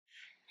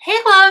Hey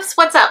loves,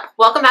 what's up?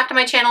 Welcome back to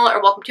my channel,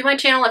 or welcome to my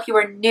channel if you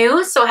are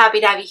new. So happy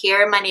to have you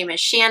here. My name is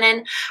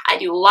Shannon. I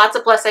do lots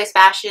of plus size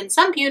fashion,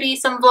 some beauty,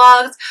 some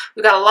vlogs.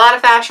 We've got a lot of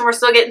fashion we're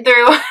still getting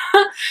through,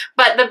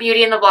 but the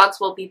beauty and the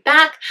vlogs will be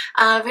back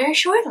very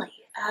shortly.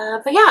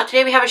 But yeah,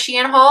 today we have a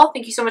Shein haul.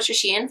 Thank you so much to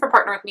Shein for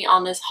partnering with me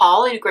on this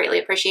haul. I do greatly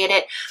appreciate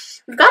it.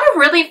 We've got a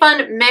really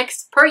fun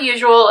mix, per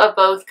usual, of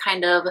both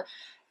kind of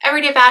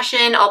everyday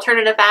fashion,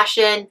 alternative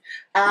fashion.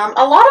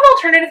 A lot of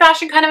alternative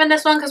fashion kind of in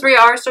this one because we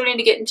are starting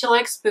to get into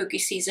like spooky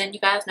season.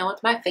 You guys know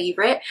it's my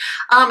favorite.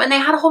 And they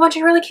had a whole bunch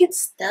of really cute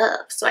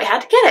stuff, so I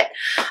had to get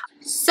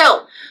it.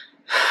 So,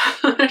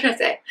 what did I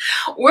say?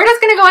 We're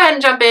just going to go ahead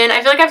and jump in. I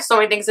feel like I have so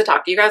many things to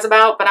talk to you guys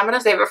about, but I'm going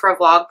to save it for a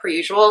vlog per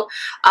usual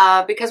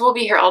because we'll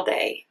be here all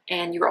day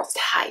and you're all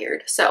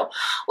tired. So,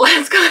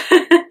 let's go.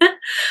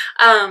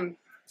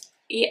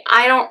 Yeah,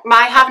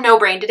 I have no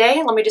brain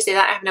today. Let me just say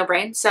that I have no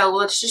brain. So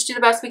let's just do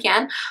the best we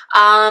can.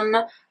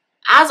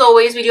 As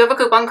always, we do have a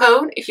coupon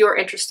code if you are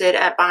interested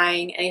at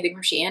buying anything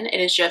from Shein. It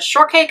is just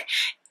shortcake,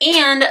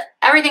 and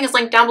everything is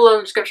linked down below in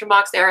the description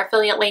box. They are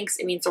affiliate links.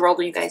 It means the world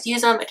when you guys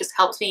use them. It just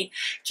helps me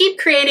keep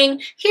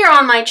creating here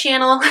on my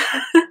channel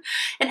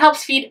and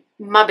helps feed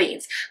my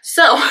beans.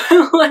 So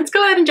let's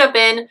go ahead and jump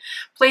in.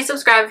 Please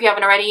subscribe if you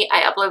haven't already.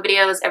 I upload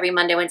videos every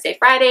Monday, Wednesday,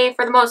 Friday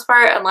for the most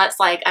part, unless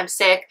like I'm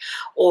sick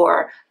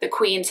or the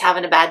queen's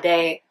having a bad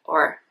day,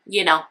 or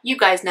you know, you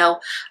guys know.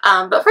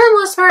 But for the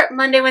most part,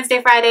 Monday,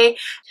 Wednesday, Friday.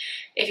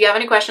 If you have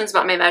any questions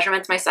about my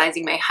measurements, my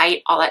sizing, my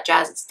height, all that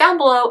jazz, it's down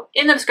below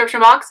in the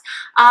description box.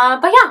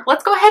 But yeah,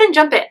 let's go ahead and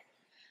jump in.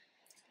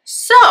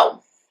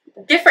 So,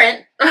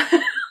 different.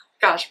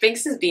 Gosh,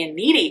 Binks is being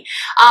needy.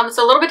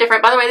 So a little bit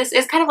different. By the way, this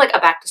is kind of like a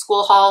back to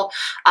school haul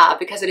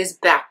because it is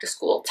back to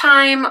school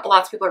time.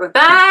 Lots of people are going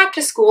back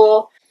to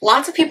school.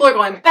 Lots of people are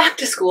going back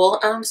to school.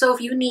 So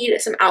if you need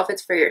some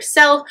outfits for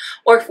yourself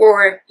or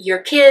for your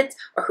kids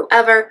or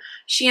whoever,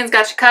 Shein's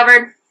got you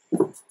covered.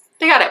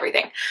 They got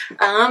everything.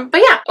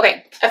 But yeah,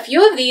 okay. A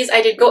few of these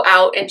I did go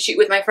out and shoot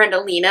with my friend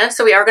Alina.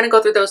 So we are going to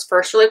go through those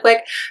first really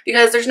quick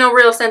because there's no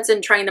real sense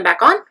in trying them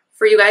back on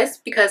for you guys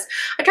because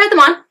I tried them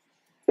on.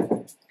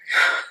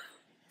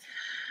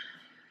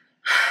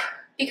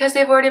 Because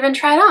they've already been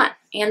tried on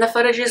and the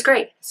footage is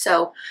great,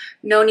 so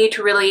no need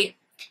to really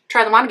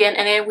try them on again,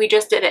 and then we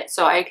just did it,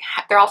 so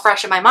they're all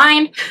fresh in my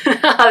mind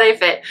how they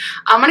fit.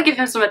 I'm gonna give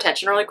him some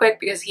attention really quick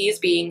because he's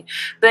being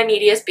the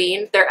neediest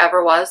bean there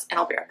ever was, and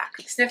I'll be right back.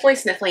 Sniffly,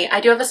 sniffly. I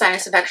do have a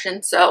sinus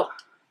infection, so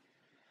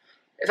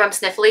if I'm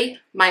sniffly,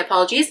 my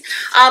apologies.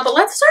 But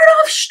let's start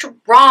off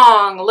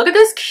strong. Look at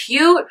this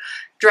cute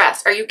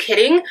dress. Are you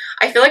kidding?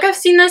 I feel like I've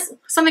seen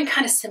something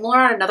kind of similar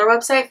on another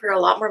website for a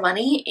lot more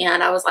money,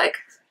 and I was like,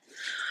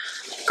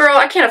 girl,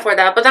 I can't afford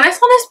that. But then I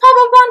saw this pop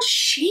up on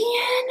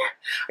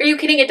Shein. Are you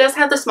kidding? It does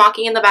have the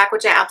smocking in the back,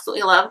 which I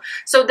absolutely love.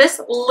 So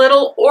this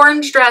little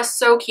orange dress,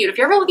 so cute. If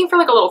you're ever looking for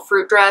like a little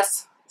fruit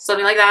dress,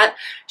 something like that,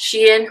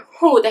 Shein,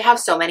 oh, they have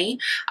so many.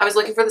 I was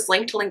looking for this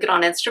link to link it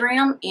on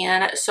Instagram,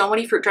 and so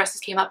many fruit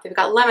dresses came up. They've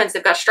got lemons,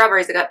 they've got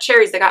strawberries, they've got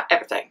cherries, they got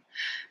everything.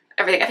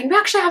 Everything. I think we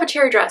actually have a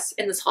cherry dress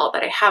in this haul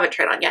that I haven't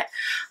tried on yet.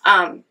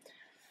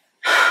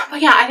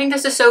 But yeah, I think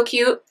this is so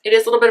cute. It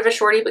is a little bit of a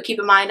shorty, but keep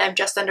in mind I'm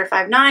just under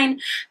 5'9".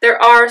 There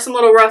are some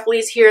little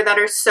rufflies here that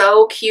are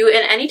so cute,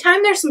 and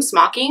anytime there's some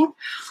smocking,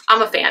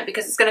 I'm a fan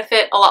because it's going to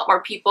fit a lot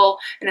more people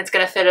and it's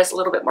going to fit us a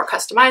little bit more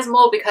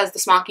customizable because the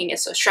smocking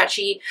is so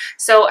stretchy.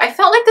 So I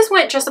felt like this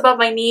went just above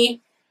my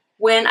knee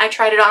when I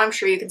tried it on. I'm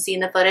sure you can see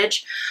in the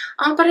footage.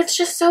 But it's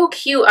just so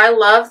cute. I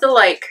love the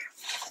like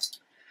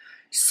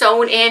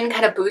sewn in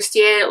kind of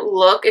bustier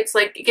look. It's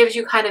like it gives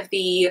you kind of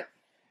the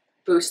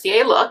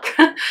bustier look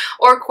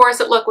or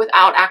corset look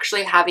without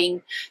actually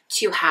having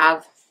to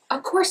have a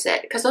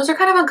corset, because those are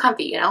kind of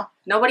uncomfy, you know.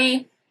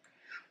 Nobody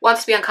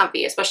wants to be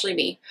uncomfy, especially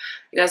me.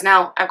 You guys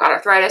know I've got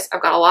arthritis,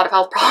 I've got a lot of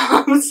health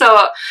problems,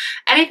 so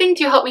anything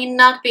to help me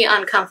not be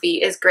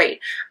uncomfy is great.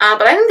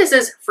 But I think this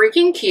is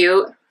freaking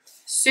cute.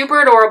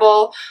 Super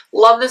adorable.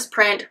 Love this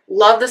print.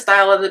 Love the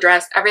style of the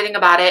dress. Everything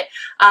about it.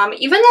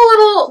 Even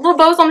the little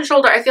bows on the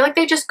shoulder, I feel like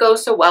they just go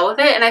so well with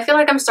it. And I feel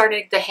like I'm starting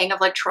to get the hang of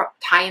like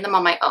tying them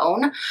on my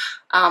own.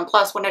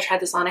 Plus, when I tried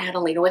this on, I had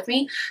Alina with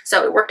me.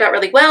 So it worked out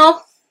really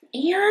well.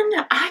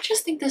 And I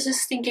just think this is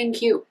stinking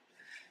cute.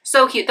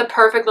 So cute. The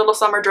perfect little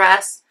summer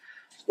dress.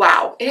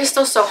 Wow. It is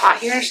still so hot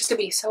here. It's just going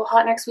to be so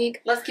hot next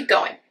week. Let's keep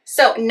going.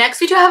 So next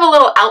we do have a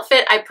little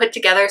outfit I put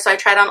together. So I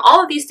tried on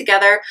all of these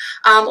together.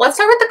 Let's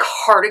start with the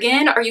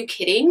cardigan. Are you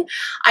kidding?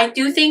 I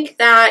do think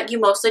that you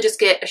mostly just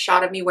get a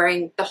shot of me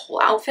wearing the whole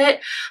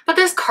outfit. But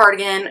this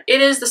cardigan, it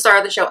is the star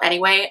of the show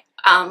anyway.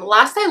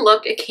 Last I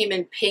looked, it came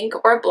in pink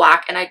or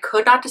black, and I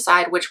could not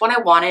decide which one I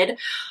wanted.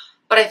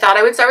 But I thought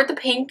I would start with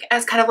the pink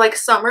as kind of like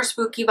summer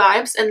spooky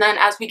vibes. And then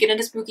as we get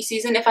into spooky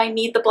season, if I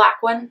need the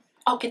black one,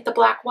 I'll get the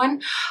black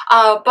one.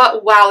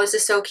 But wow, this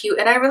is so cute.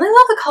 And I really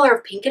love the color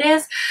of pink it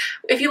is.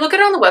 If you look at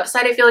it on the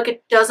website, I feel like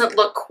it doesn't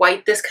look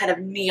quite this kind of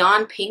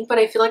neon pink, but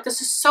I feel like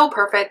this is so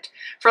perfect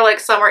for like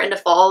summer into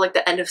fall, like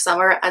the end of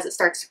summer as it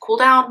starts to cool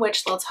down,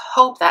 which let's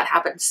hope that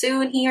happens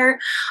soon here.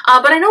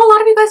 But I know a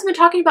lot of you guys have been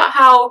talking about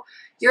how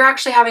you're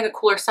actually having a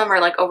cooler summer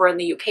like over in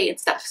the UK and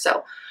stuff.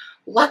 So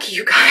lucky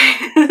you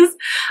guys.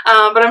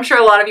 But I'm sure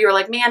a lot of you are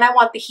like, man, I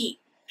want the heat.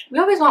 We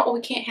always want what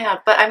we can't have.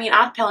 But I mean,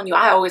 I'm telling you,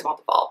 I always want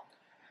the fall.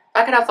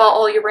 If I could have fall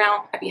all year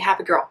round, I'd be a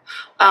happy girl.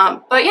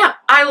 But yeah,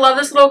 I love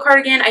this little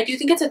cardigan. I do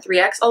think it's a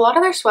 3X. A lot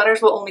of their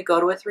sweaters will only go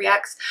to a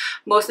 3X.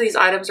 Most of these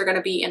items are going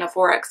to be in a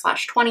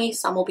 4X/20.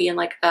 Some will be in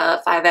like a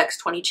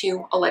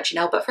 5X/22. I'll let you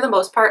know. But for the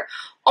most part,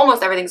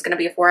 almost everything's going to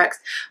be a 4X.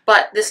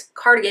 But this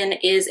cardigan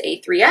is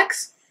a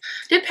 3X.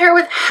 Did pair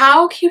with,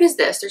 how cute is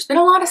this? There's been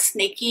a lot of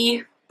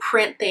snaky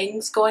print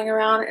things going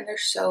around and they're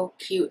so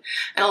cute.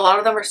 And a lot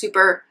of them are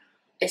super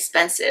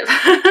expensive.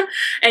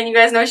 And you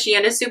guys know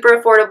Shein is super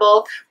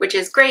affordable, which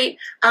is great.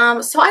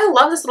 So I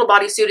love this little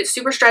bodysuit. It's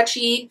super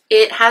stretchy.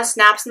 It has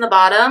snaps in the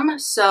bottom,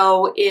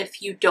 so if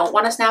you don't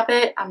want to snap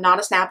it, I'm not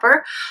a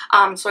snapper,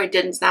 so I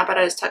didn't snap it.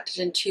 I just tucked it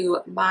into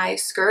my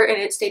skirt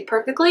and it stayed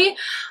perfectly.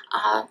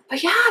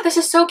 But yeah, this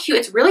is so cute.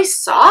 It's really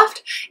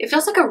soft. It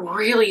feels like a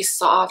really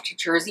soft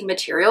jersey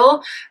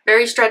material,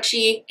 very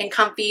stretchy and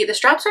comfy. The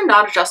straps are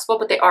not adjustable,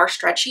 but they are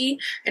stretchy,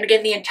 and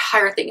again, the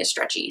entire thing is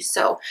stretchy.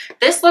 So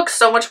this looks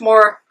so much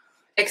more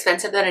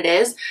expensive than it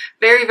is.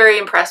 Very, very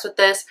impressed with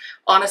this.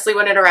 Honestly,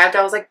 when it arrived,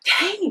 I was like,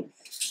 dang,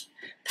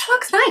 that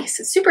looks nice.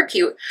 It's super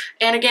cute.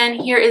 And again,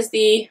 here is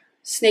the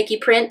snaky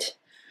print.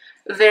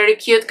 Very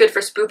cute, good for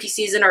spooky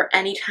season or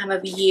any time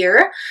of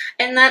year.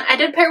 And then I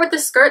did pair it with the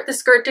skirt. The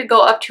skirt did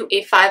go up to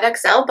a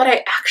 5XL, but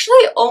I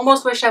actually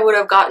almost wish I would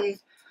have gotten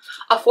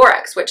a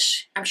 4X,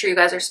 which I'm sure you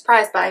guys are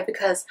surprised by,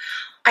 because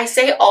I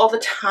say all the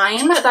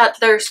time that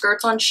their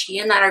skirts on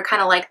Shein that are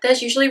kind of like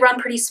this usually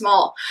run pretty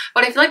small,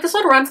 but I feel like this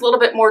one runs a little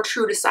bit more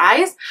true to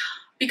size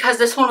because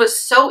this one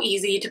was so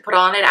easy to put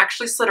on. It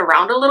actually slid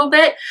around a little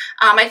bit.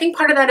 I think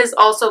part of that is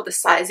also the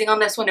sizing on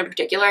this one in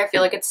particular. I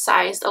feel like it's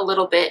sized a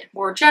little bit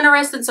more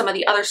generous than some of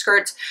the other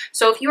skirts.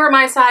 So if you were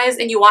my size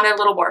and you wanted a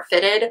little more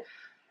fitted,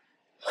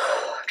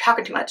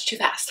 talking too much, too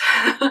fast,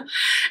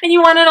 and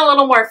you want it a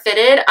little more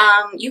fitted,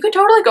 you could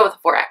totally go with a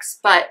 4X.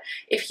 But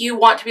if you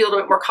want to be a little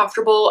bit more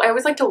comfortable, I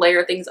always like to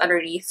layer things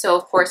underneath. So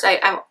of course,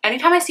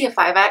 anytime I see a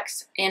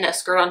 5X in a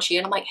skirt on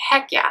Shein, I'm like,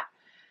 heck yeah.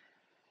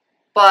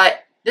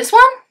 But this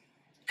one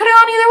could have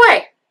gone either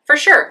way, for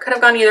sure. Could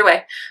have gone either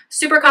way.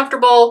 Super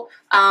comfortable.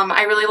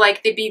 I really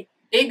like the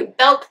big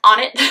belt on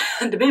it.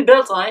 The big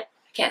belt on it.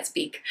 I can't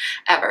speak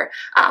ever,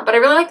 but I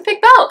really like the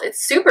big belt. It's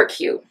super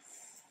cute.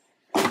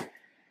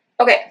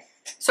 Okay,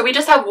 so we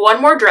just have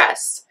one more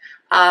dress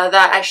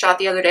that I shot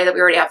the other day that we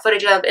already have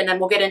footage of, and then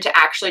we'll get into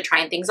actually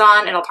trying things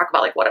on, and I'll talk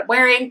about like what I'm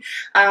wearing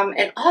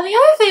and all the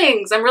other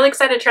things. I'm really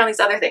excited to try on these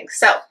other things.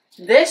 So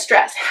this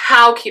dress,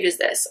 how cute is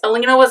this?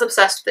 Alina was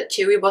obsessed with it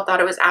too. We both thought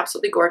it was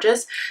absolutely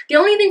gorgeous. The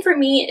only thing for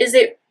me is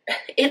it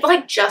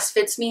like just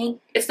fits me.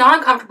 It's not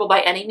uncomfortable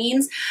by any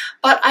means,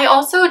 but I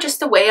also,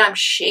 just the way I'm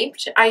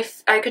shaped, I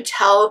could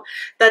tell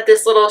that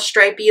this little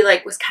stripey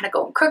like was kind of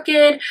going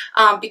crooked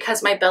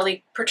because my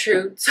belly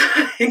protrudes.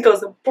 It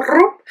goes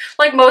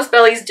like most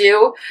bellies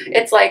do.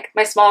 It's like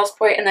my smallest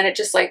point and then it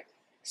just like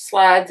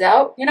slides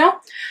out, you know?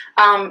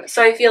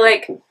 So I feel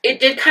like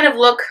it did kind of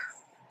look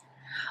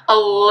a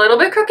little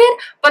bit crooked,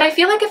 but I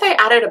feel like if I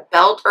added a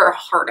belt or a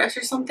harness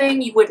or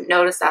something, you wouldn't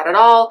notice that at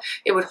all.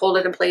 It would hold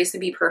it in place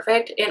and be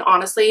perfect. And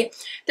honestly,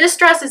 this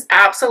dress is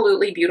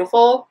absolutely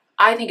beautiful.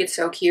 I think it's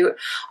so cute.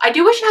 I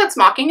do wish it had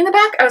smocking in the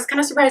back. I was kind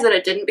of surprised that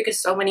it didn't because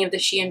so many of the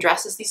Shein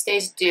dresses these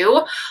days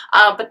do,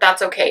 but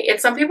that's okay. And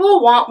some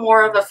people want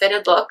more of a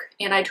fitted look,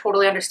 and I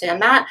totally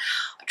understand that.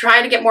 I'm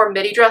trying to get more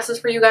midi dresses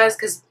for you guys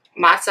because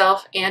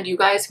myself and you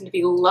guys seem to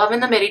be loving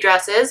the midi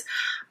dresses.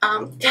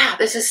 Yeah,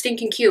 this is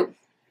stinking cute.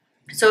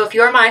 So if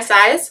you're my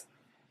size,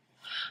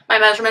 my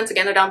measurements,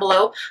 again, they're down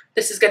below.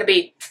 This is going to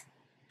be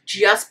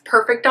just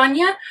perfect on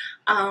you.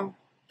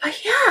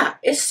 But yeah,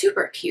 it's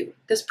super cute.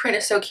 This print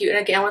is so cute. And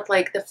again, with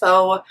like the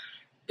faux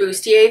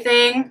bustier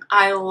thing,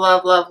 I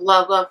love, love,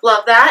 love, love,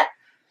 love that.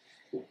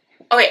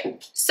 Okay,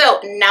 so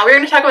now we're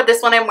going to talk about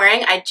this one I'm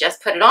wearing. I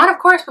just put it on, of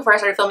course, before I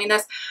started filming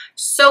this.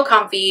 So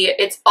comfy.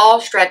 It's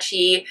all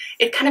stretchy.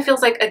 It kind of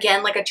feels like,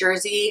 again, like a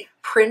jersey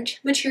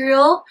print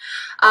material.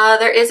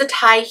 There is a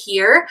tie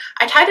here.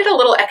 I tied it a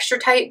little extra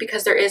tight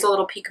because there is a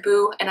little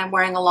peekaboo and I'm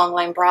wearing a long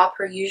line bra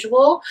per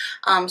usual.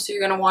 So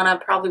you're going to want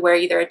to probably wear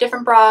either a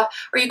different bra,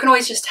 or you can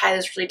always just tie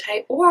this really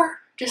tight, or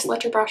just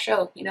let your bra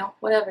show, you know,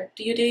 whatever.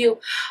 Do you.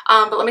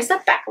 But let me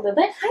step back a little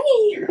bit.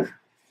 Hi.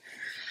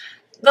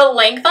 The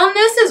length on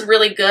this is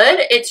really good.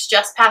 It's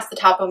just past the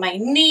top of my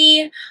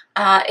knee.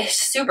 It's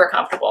super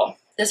comfortable.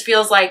 This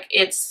feels like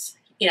it's,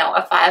 you know,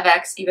 a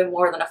 5X, even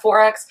more than a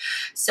 4X.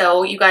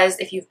 So you guys,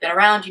 if you've been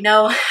around, you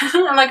know,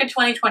 I'm like a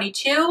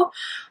 2022,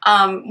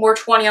 more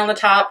 20 on the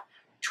top,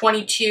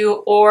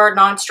 22 or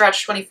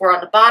non-stretch 24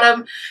 on the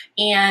bottom.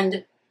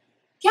 And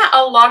yeah,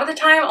 a lot of the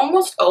time,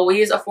 almost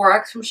always a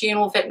 4X from Shein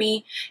will fit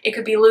me. It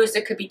could be loose,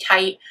 it could be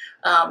tight,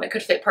 it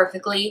could fit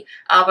perfectly,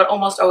 but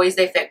almost always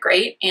they fit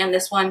great, and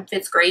this one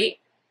fits great.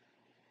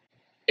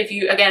 If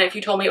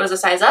you told me it was a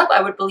size up,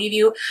 I would believe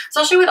you,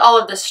 especially with all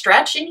of the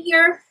stretch in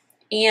here.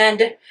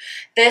 And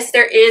this,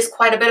 there is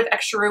quite a bit of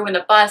extra room in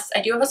the bust.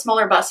 I do have a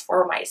smaller bust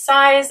for my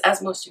size,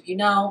 as most of you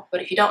know,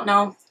 but if you don't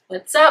know,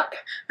 what's up?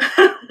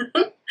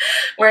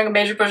 Wearing a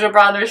major push-up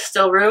bra, there's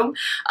still room.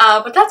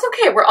 But that's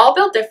okay. We're all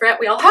built different.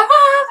 We all have...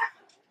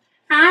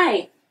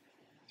 Hi.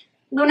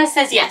 Luna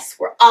says yes.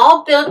 We're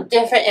all built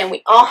different and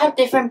we all have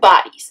different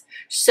bodies.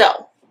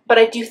 So, but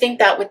I do think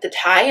that with the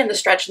tie and the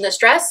stretch in this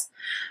dress,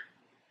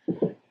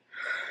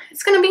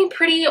 it's going to be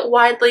pretty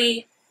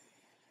widely,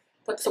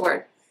 what's the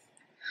word?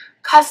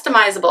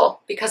 Customizable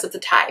because of the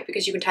tie,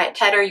 because you can tie it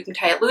tighter, you can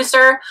tie it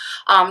looser.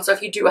 So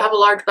if you do have a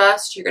large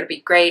bust, you're going to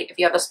be great. If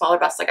you have a smaller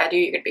bust like I do,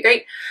 you're going to be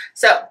great.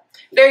 So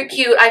very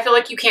cute. I feel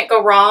like you can't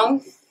go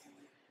wrong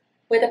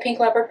with a pink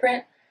leopard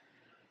print,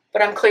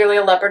 but I'm clearly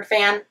a leopard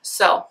fan,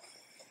 so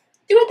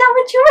do with that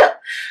what you will.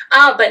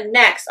 But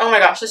next, oh my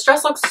gosh, this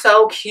dress looks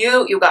so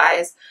cute, you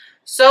guys.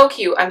 So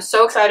cute. I'm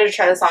so excited to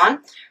try this on.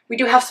 We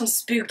do have some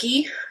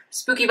spooky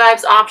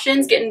vibes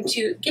options,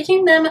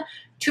 getting them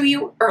to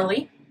you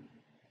early.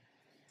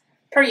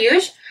 Per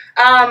usual.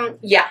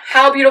 Yeah,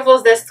 how beautiful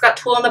is this? It's got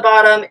tulle on the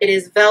bottom. It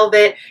is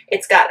velvet.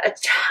 It's got a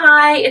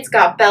tie. It's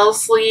got bell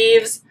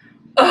sleeves.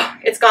 Ugh,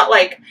 it's got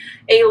like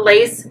a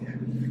lace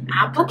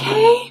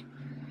applique.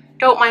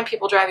 Don't mind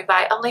people driving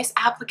by. A lace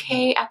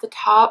applique at the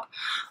top.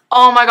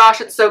 Oh my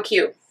gosh, it's so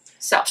cute.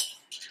 So,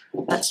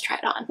 let's try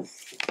it on.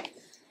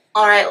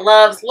 All right,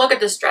 loves, look at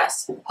this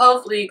dress.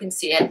 Hopefully you can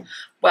see it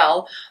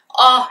well.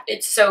 Oh,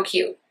 it's so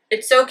cute.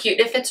 It's so cute.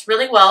 It fits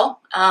really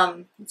well.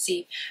 Let's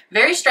see.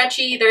 Very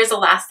stretchy. There is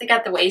elastic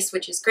at the waist,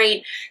 which is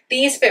great.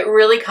 These fit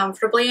really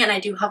comfortably, and I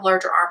do have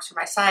larger arms for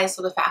my size,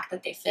 so the fact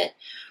that they fit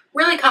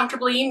really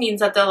comfortably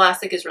means that the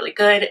elastic is really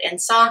good and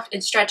soft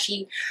and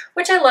stretchy,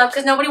 which I love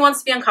because nobody wants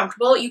to be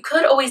uncomfortable. You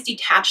could always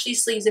detach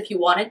these sleeves if you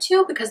wanted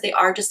to because they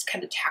are just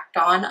kind of tacked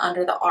on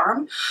under the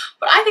arm,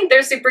 but I think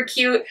they're super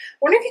cute. I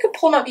wonder if you could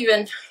pull them up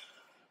even.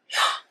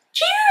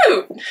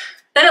 Cute!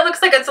 Then it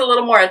looks like it's a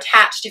little more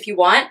attached if you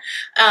want,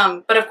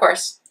 but of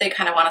course they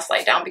kind of want to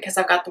slide down because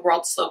I've got the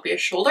world's slopiest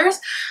shoulders.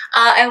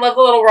 I love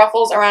the little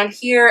ruffles around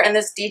here and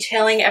this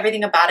detailing,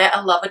 everything about it.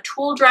 I love a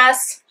tulle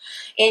dress,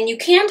 and you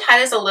can tie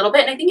this a little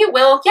bit, and I think it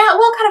will, yeah, it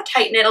will kind of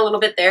tighten it a little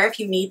bit there if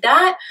you need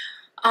that.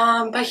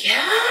 But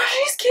yeah,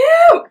 she's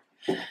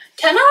cute.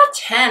 10 out of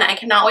 10. I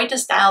cannot wait to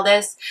style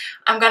this.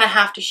 I'm gonna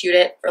have to shoot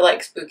it for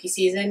like spooky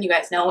season. You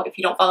guys know, if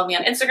you don't follow me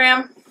on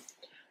Instagram,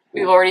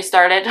 we've already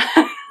started.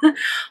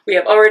 We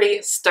have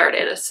already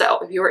started.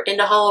 So if you were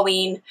into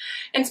Halloween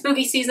and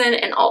spooky season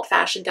and alt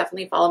fashion,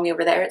 definitely follow me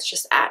over there. It's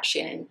just at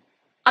Shannon_shortcake.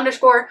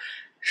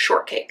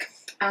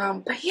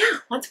 But yeah,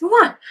 let's move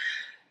on.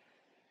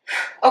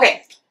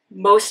 Okay,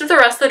 most of the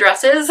rest of the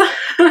dresses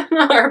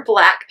are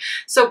black,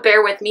 so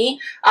bear with me.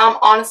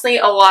 Honestly,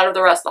 a lot of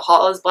the rest of the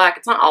haul is black.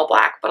 It's not all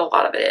black, but a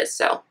lot of it is.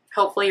 So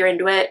hopefully you're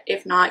into it.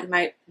 If not, you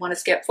might want to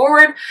skip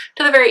forward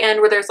to the very end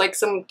where there's like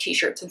some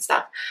t-shirts and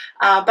stuff.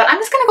 But I'm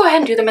just going to go ahead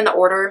and do them in the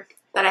order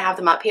that I have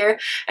them up here.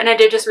 And I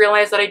did just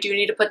realize that I do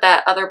need to put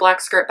that other black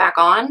skirt back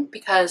on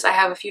because I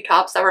have a few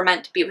tops that were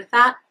meant to be with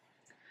that.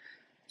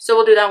 So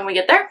we'll do that when we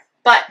get there.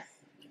 But,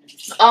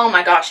 oh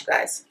my gosh, you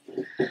guys.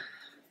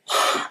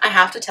 I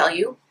have to tell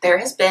you, there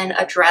has been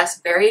a dress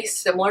very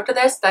similar to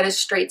this that is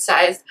straight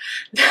sized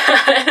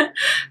that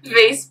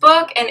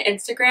Facebook and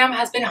Instagram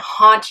has been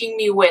haunting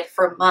me with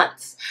for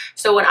months.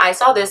 So when I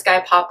saw this guy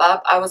pop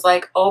up, I was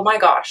like, oh my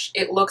gosh,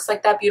 it looks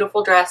like that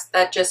beautiful dress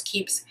that just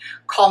keeps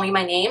calling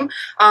my name.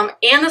 And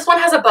this one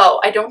has a bow.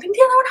 I don't think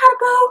the other one had a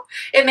bow.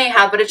 It may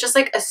have, but it's just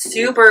like a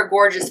super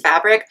gorgeous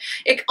fabric.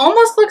 It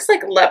almost looks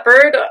like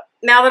leopard.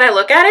 Now that I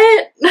look at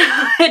it,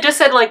 it just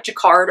said like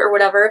jacquard or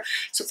whatever.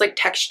 So it's like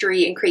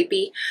textury and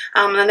creepy.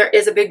 And then there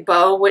is a big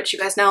bow, which you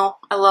guys know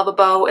I love a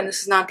bow, and this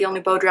is not the only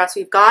bow dress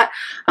we've got.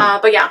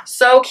 But yeah,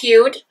 so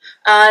cute.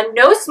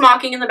 No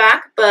smocking in the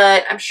back,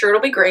 but I'm sure it'll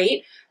be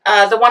great.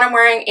 The one I'm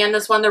wearing and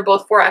this one, they're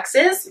both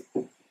 4Xs.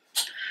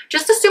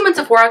 Just assume it's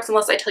a 4X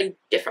unless I tell you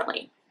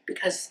differently,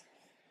 because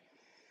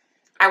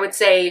I would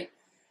say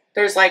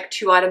there's like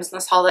 2 items in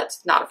this haul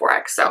that's not a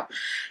 4X. So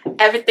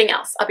everything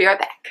else, I'll be right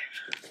back.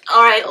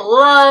 All right,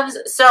 loves.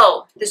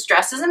 So this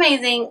dress is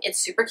amazing. It's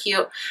super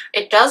cute.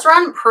 It does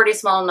run pretty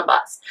small in the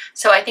bust.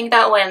 So I think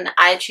that when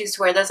I choose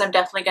to wear this, I'm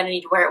definitely going to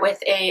need to wear it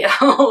with a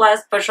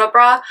less push-up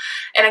bra.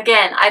 And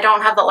again, I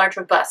don't have that large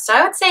of a bust. So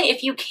I would say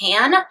if you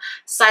can,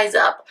 size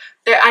up.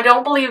 I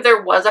don't believe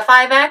there was a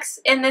 5X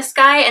in this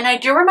guy. And I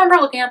do remember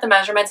looking at the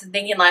measurements and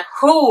thinking like,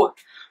 I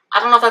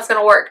don't know if that's going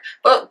to work.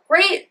 But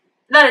great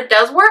that it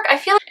does work, I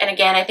feel. And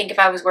again, I think if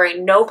I was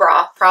wearing no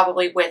bra,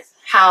 probably with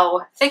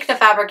how thick the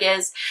fabric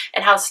is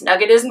and how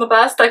snug it is in the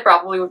bust, I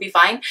probably would be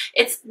fine.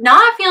 It's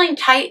not feeling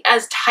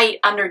as tight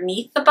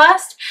underneath the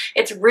bust.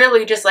 It's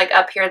really just like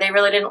up here. They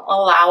really didn't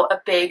allow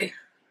a big,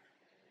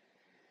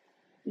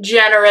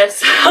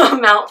 generous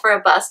amount for a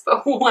bust.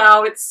 But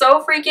wow, it's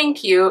so freaking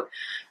cute.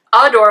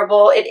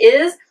 Adorable. It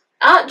is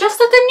just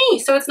at the knee,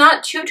 so it's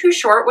not too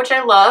short, which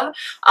I love.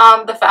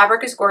 The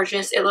fabric is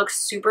gorgeous. It looks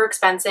super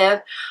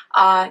expensive.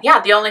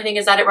 Yeah, the only thing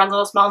is that it runs a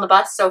little small in the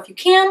bust, so if you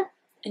can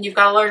and you've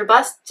got a larger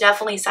bust,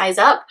 definitely size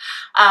up.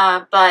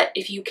 But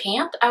if you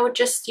can't, I would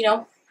just, you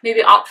know,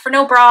 maybe opt for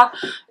no bra,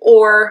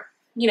 or,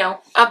 you know,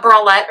 a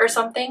bralette or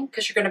something,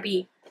 because you're gonna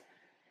be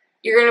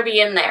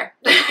in there.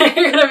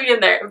 You're gonna be in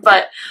there.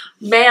 But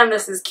man,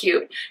 this is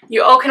cute.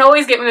 You can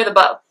always get me with a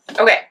bow.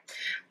 Okay,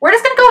 we're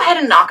just gonna go ahead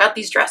and knock out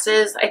these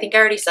dresses. I think I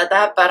already said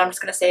that, but I'm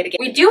just gonna say it again.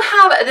 We do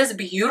have this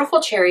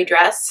beautiful cherry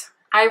dress.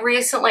 I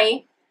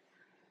recently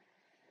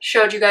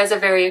showed you guys a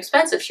very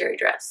expensive cherry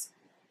dress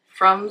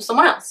from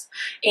someone else,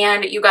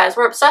 and you guys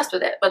were obsessed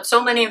with it. But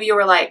so many of you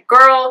were like,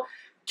 girl,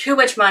 too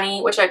much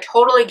money, which I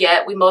totally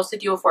get. We mostly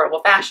do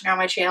affordable fashion on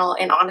my channel,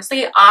 and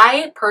honestly,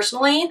 I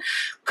personally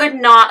could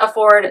not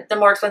afford the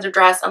more expensive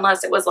dress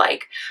unless it was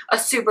like a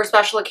super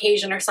special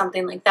occasion or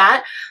something like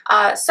that.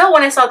 So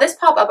when I saw this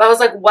pop up, I was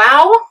like,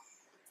 wow,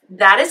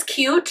 that is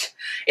cute.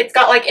 It's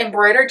got like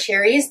embroidered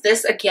cherries.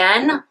 This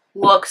again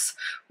looks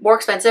more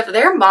expensive.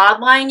 Their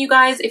mod line, you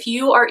guys, if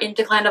you are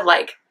into kind of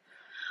like,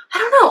 I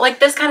don't know, like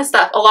this kind of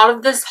stuff. A lot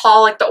of this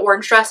haul, like the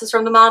orange dress is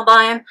from the mod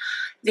line.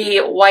 The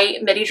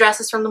white midi dress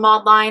is from the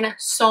mod line.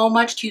 So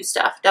much cute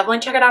stuff. Definitely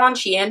check it out on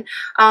Shein.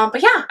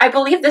 But yeah, I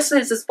believe this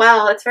is as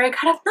well. It's very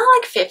kind of, not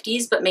like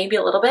 50s, but maybe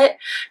a little bit.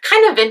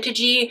 Kind of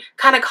vintagey,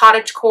 kind of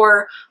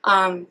cottagecore,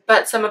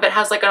 but some of it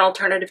has like an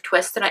alternative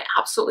twist, and I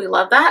absolutely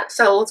love that.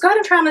 So let's go ahead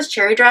and try on this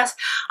cherry dress.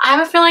 I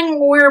have a feeling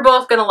we're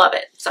both gonna love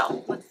it.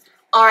 So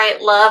all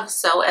right, love.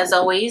 So as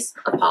always,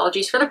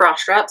 apologies for the bra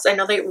straps. I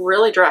know they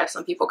really drive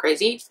some people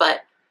crazy,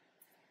 but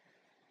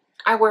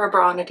I wear a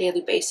bra on a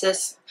daily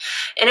basis,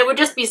 and it would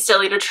just be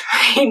silly to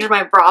change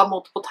my bra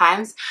multiple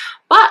times.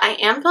 But I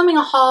am filming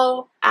a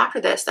haul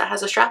after this that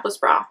has a strapless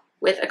bra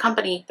with a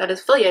company that is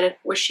affiliated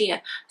with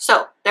Shein.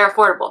 So they're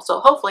affordable. So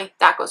hopefully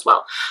that goes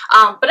well.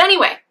 But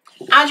anyway,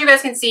 as you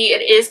guys can see,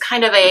 it is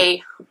kind of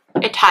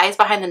it ties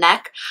behind the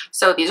neck.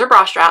 So these are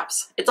bra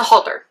straps. It's a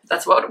halter.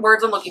 That's what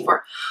words I'm looking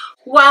for.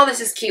 Wow, this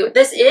is cute.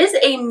 This is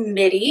a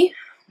midi.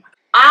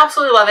 I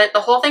absolutely love it.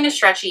 The whole thing is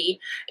stretchy.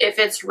 It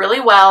fits really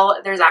well.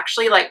 There's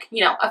actually like,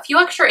 you know, a few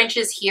extra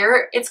inches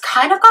here. It's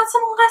kind of got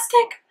some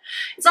elastic.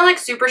 It's not like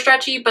super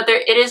stretchy, but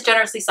it is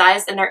generously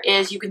sized, and there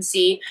is, you can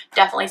see,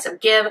 definitely some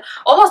give.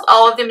 Almost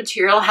all of the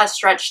material has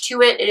stretch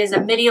to it. It is a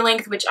midi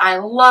length, which I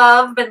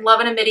love. Been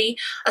loving a midi,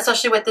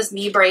 especially with this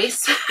knee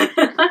brace.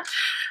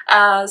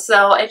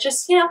 So it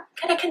just, you know,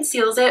 kind of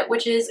conceals it,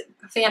 which is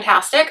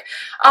fantastic.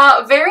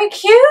 Very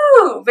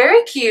cute.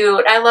 Very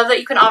cute. I love that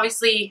you can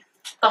obviously,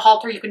 the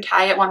halter, you can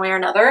tie it one way or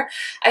another.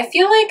 I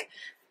feel like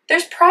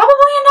there's probably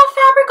enough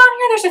fabric on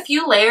here. There's a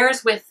few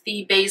layers with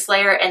the base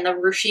layer and the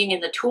ruching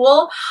and the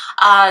tulle.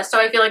 So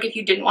I feel like if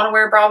you didn't want to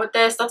wear a bra with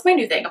this, that's my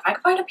new thing. If I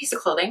could find a piece of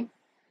clothing,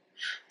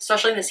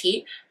 especially in this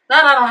heat,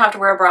 that I don't have to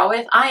wear a bra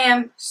with, I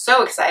am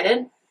so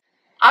excited.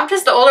 I'm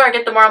just, the older I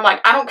get, the more I'm like,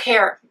 I don't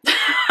care.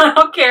 I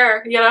don't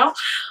care, you know?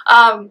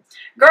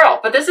 Girl,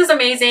 but this is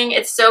amazing.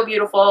 It's so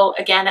beautiful.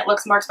 Again, it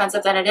looks more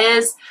expensive than it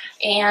is.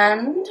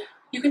 And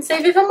you can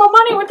save even more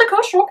money with the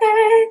kosher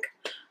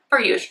cake. Per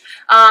usual.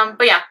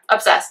 But yeah,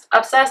 obsessed,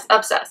 obsessed,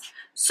 obsessed.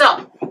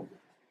 So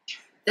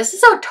this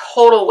is a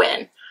total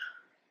win.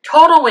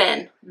 Total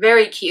win.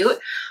 Very cute.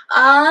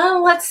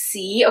 Let's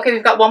see. Okay,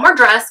 we've got one more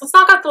dress. Let's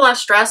knock out the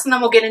last dress, and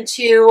then we'll get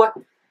into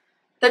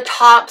the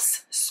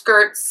tops,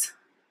 skirts,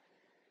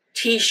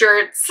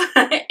 t-shirts,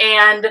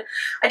 and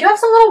I do have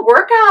some little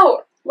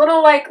workout,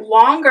 little like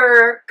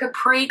longer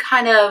capri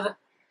kind of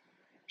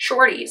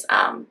shorties.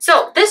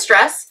 So this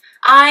dress,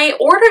 I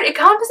ordered, it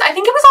comes, I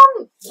think it was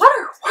on, what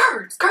are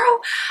words,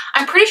 girl?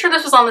 I'm pretty sure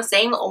this was on the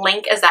same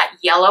link as that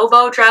yellow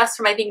bow dress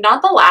from, I think,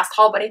 not the last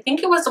haul, but I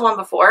think it was the one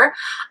before.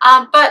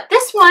 But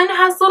this one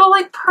has little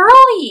like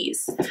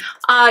pearlies.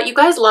 You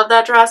guys love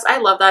that dress. I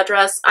love that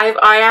dress.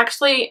 I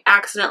actually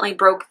accidentally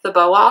broke the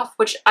bow off,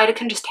 which I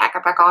can just tack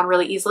it back on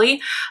really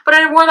easily. But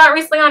I wore that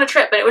recently on a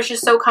trip, and it was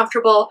just so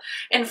comfortable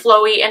and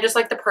flowy and just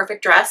like the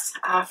perfect dress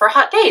for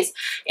hot days.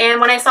 And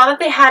when I saw that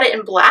they had it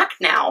in black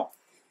now,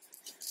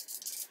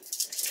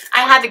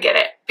 I had to get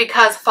it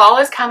because fall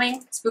is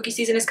coming, spooky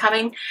season is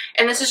coming,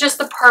 and this is just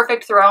the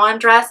perfect throw-on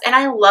dress. And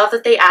I love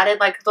that they added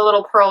like the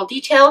little pearl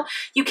detail.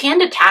 You can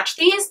detach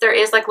these. There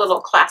is like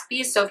little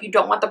claspies, so if you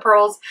don't want the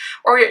pearls,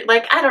 or you're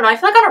like, I don't know, I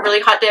feel like on a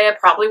really hot day I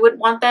probably wouldn't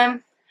want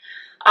them.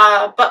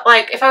 But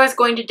like if I was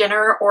going to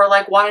dinner or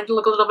like wanted to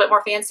look a little bit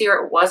more fancy,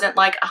 or it wasn't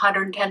like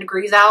 110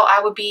 degrees out,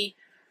 I would be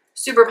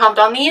super pumped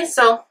on these.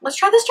 So let's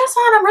try this dress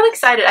on. I'm really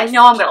excited. I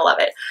know I'm gonna love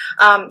it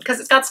because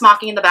it's got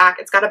smocking in the back.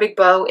 It's got a big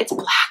bow. It's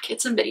black.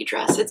 It's a midi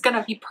dress. It's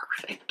gonna be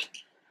perfect.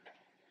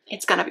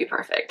 It's gonna be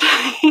perfect.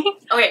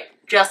 Okay,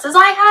 just as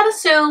I had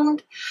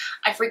assumed,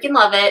 I freaking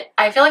love it.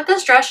 I feel like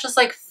this dress just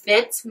like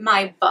fits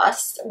my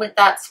bust with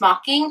that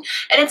smocking,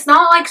 and it's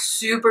not like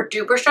super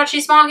duper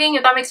stretchy smocking,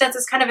 if that makes sense.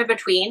 It's kind of in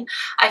between.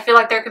 I feel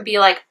like there could be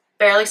like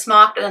barely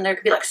smocked, and then there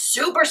could be like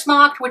super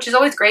smocked, which is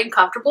always great and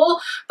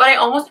comfortable, but I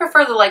almost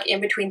prefer the like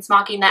in-between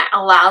smocking that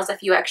allows a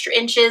few extra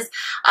inches,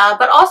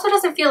 but also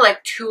doesn't feel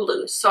like too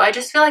loose. So I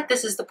just feel like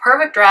this is the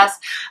perfect dress.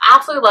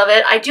 Absolutely love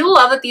it. I do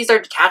love that these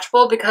are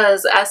detachable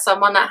because as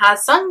someone that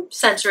has some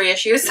sensory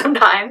issues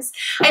sometimes,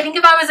 I think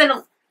if I was in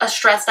a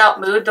stressed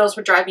out mood, those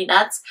would drive me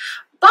nuts.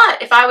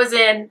 But if I was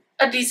in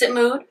a decent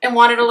mood and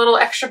wanted a little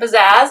extra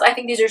pizzazz, I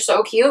think these are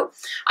so cute.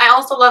 I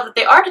also love that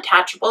they are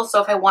detachable,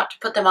 so if I want to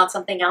put them on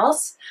something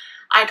else,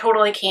 I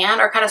totally can,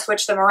 or kind of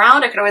switch them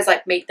around. I could always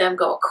like make them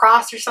go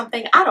across or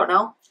something. I don't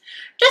know.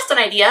 Just an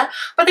idea.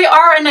 But they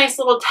are a nice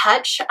little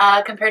touch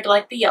compared to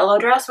like the yellow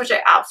dress, which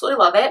I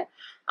absolutely love it.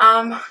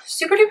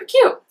 Super duper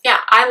cute. Yeah,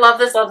 I love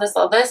this, love this,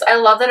 love this. I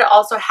love that it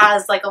also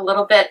has like a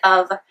little bit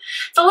of,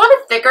 it's a little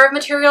bit thicker of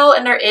material,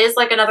 and there is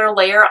like another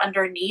layer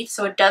underneath,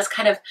 so it does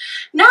kind of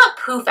not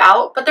poof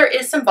out, but there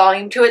is some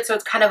volume to it, so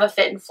it's kind of a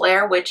fit and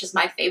flare, which is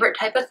my favorite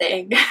type of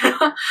thing.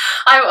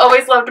 I've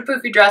always loved a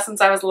poofy dress since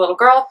I was a little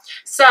girl.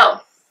 So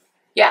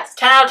yes,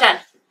 10 out of 10.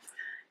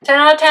 10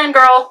 out of 10,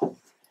 girl.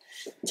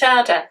 10 out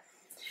of 10.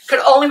 Could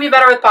only be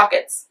better with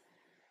pockets.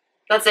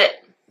 That's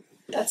it.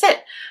 That's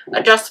it.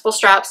 Adjustable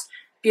straps.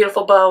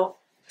 Beautiful bow,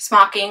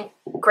 smocking,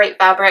 great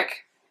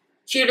fabric,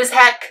 cute as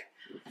heck.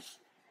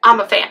 I'm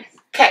a fan.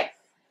 Okay,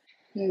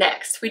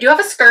 next we do have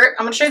a skirt.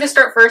 I'm gonna show you the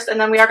skirt first, and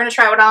then we are gonna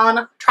try it on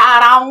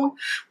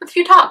with a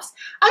few tops.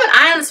 I've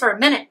been eyeing this for a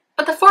minute,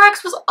 but the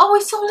 4X was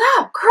always sold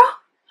out, girl.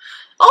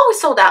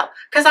 Always sold out.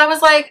 Because I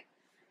was like,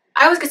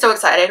 I always get so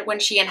excited when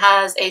Shein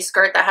has a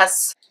skirt that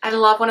has, I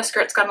love when a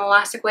skirt's got an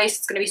elastic waist.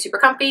 It's gonna be super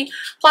comfy.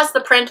 Plus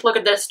the print, look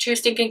at this, too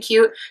stinking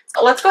cute.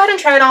 So let's go ahead and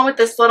try it on with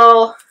this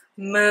little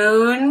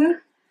moon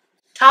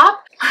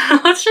top.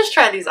 Let's just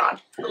try these on.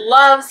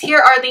 Loves, here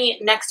are the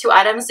next two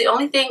items. The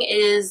only thing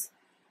is,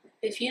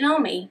 if you know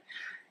me,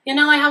 you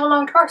know I have a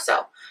long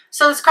torso.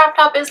 So this crop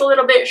top is a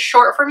little bit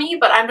short for me,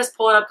 but I'm just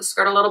pulling up the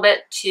skirt a little bit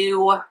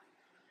to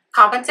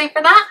compensate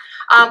for that.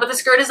 But the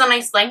skirt is a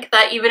nice length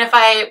that even if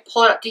I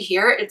pull it up to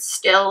here, it's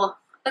still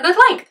a good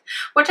length,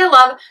 which I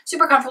love.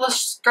 Super comfortable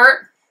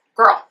skirt.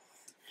 Girl.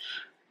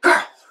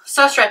 Girl.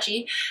 So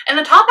stretchy. And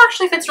the top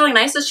actually fits really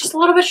nice. It's just a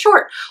little bit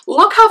short.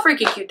 Look how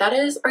freaking cute that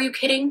is. Are you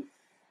kidding?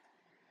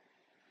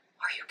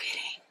 Are you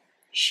kidding?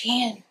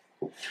 Shein.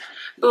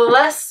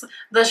 Bless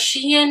the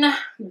Shein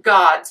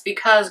gods,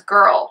 because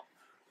girl,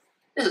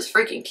 this is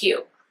freaking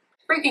cute.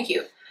 Freaking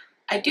cute.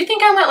 I do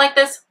think I might like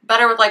this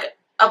better with like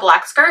a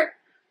black skirt,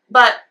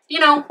 but you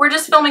know, we're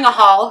just filming a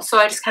haul, so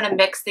I just kind of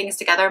mix things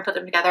together and put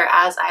them together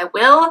as I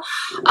will.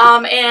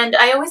 And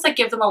I always like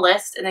give them a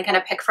list and then kind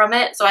of pick from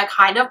it. So I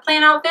kind of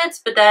plan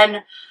outfits, but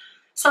then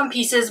some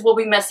pieces will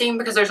be missing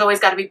because there's always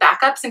got to be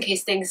backups in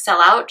case things sell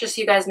out, just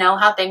so you guys know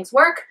how things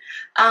work.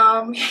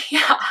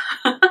 Yeah.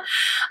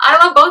 I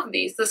love both of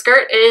these. The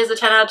skirt is a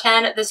 10 out of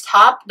 10. This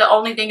top, the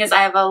only thing is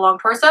I have a long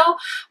torso,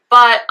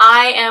 but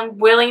I am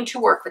willing to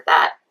work with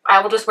that.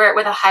 I will just wear it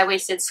with a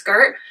high-waisted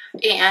skirt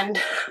and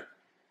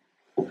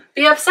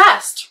be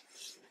obsessed.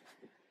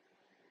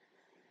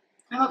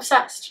 I'm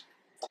obsessed.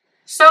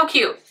 So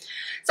cute.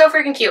 So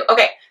freaking cute.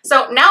 Okay,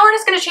 so now we're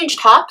just going to change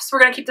tops. We're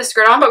going to keep the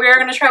skirt on, but we are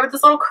going to try with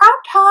this little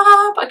crop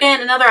top.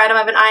 Again, another item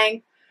I've been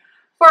eyeing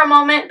for a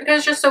moment because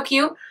it's just so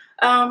cute.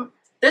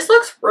 This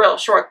looks real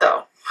short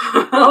though.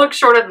 It looks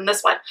shorter than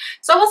this one.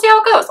 So we'll see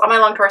how it goes on my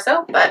long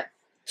torso, but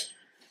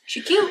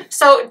she's cute.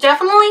 So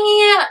definitely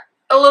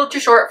a little too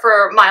short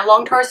for my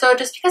long torso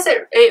just because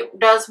it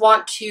does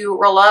want to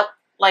roll up.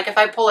 Like if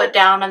I pull it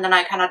down and then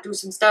I kind of do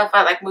some stuff,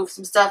 I like move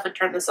some stuff and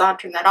turn this on,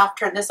 turn that off,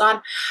 turn this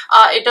on,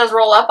 it does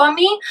roll up on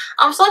me.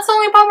 So that's the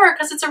only bummer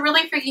because it's a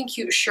really freaking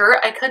cute shirt.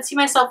 I could see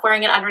myself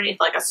wearing it underneath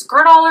like a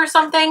skirt all or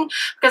something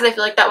because I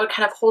feel like that would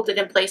kind of hold it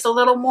in place a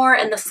little more,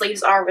 and the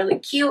sleeves are really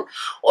cute,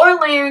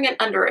 or layering it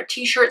under a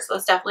t-shirt, so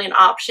that's definitely an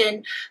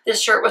option. This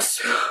shirt was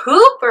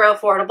super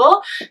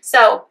affordable,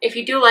 so if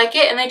you do like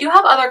it, and they do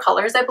have other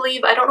colors, I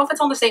believe. I don't know if it's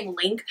on the same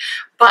link,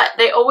 but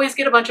they always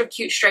get a bunch of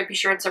cute stripy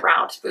shirts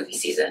around spooky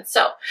season.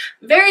 So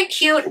very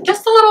cute,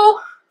 just a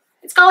little,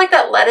 it's got like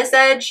that lettuce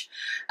edge,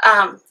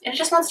 and it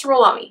just wants to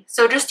roll on me.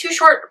 So just too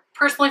short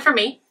personally for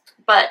me,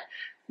 but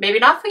maybe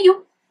not for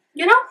you,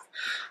 you know?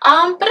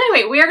 But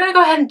anyway, we are going to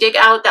go ahead and dig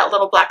out that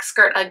little black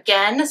skirt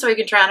again so we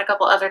can try on a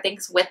couple other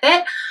things with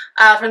it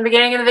from the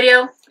beginning of the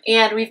video.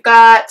 And we've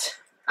got,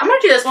 I'm going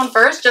to do this one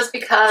first just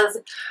because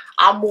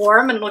I'm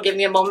warm and it'll give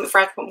me a moment for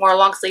I to put more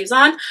long sleeves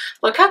on.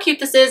 Look how cute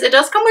this is. It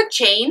does come with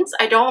chains.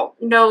 I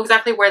don't know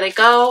exactly where they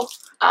go.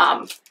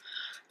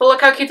 But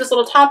look how cute this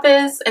little top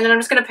is. And then I'm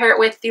just going to pair it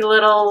with the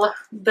little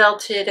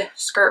belted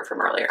skirt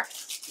from earlier.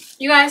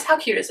 You guys, how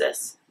cute is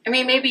this? I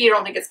mean, maybe you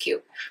don't think it's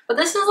cute, but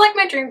this is like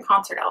my dream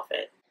concert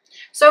outfit.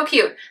 So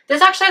cute.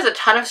 This actually has a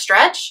ton of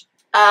stretch.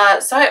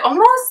 So I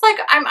almost like,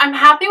 I'm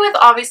happy with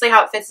obviously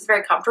how it fits. It's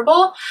very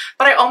comfortable,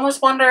 but I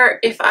almost wonder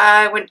if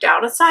I went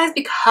down a size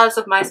because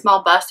of my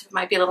small bust, if it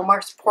might be a little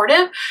more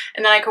supportive,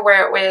 and then I could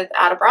wear it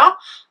without a bra.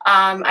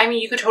 I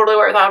mean, you could totally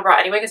wear it without a bra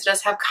anyway because it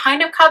does have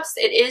kind of cups.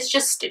 It is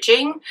just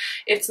stitching.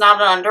 It's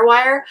not an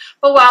underwire,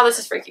 but wow, this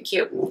is freaking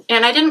cute.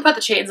 And I didn't put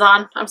the chains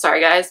on. I'm sorry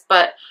guys,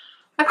 but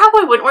I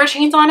probably wouldn't wear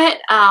chains on it,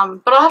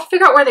 but I'll have to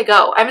figure out where they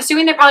go. I'm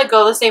assuming they probably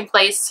go the same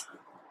place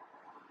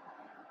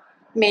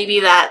maybe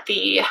that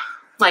the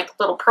like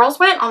little pearls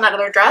went on that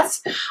other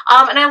dress.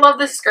 And I love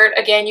this skirt.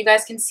 Again, you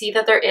guys can see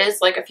that there is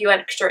like a few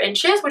extra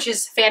inches, which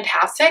is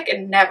fantastic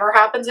and never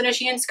happens in a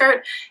Shein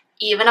skirt,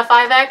 even a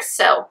 5X.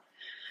 So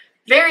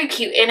Very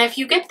cute. And if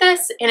you get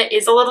this and it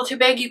is a little too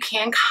big, you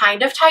can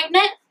kind of tighten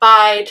it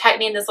by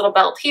tightening this little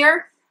belt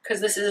here, because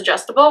this is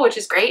adjustable, which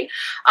is great.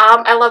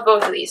 I love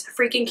both of these.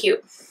 Freaking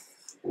cute.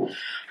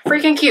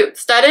 Freaking cute.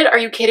 Studded. Are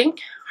you kidding?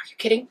 Are you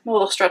kidding? My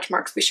little stretch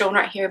marks be showing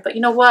right here, but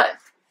you know what?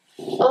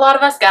 A lot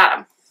of us got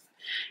them.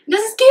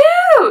 This is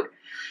cute.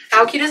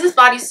 How cute is this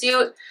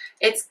bodysuit?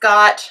 It's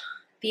got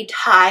the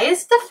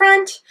ties at the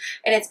front,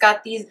 and it's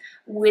got these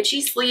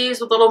witchy sleeves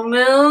with little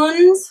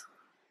moons.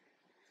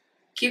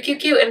 Cute, cute,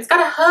 cute. And it's got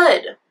a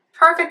hood.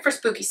 Perfect for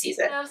spooky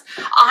season.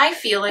 I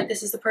feel like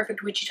this is the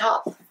perfect witchy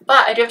top.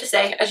 But I do have to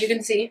say, as you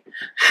can see,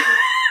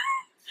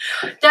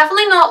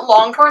 definitely not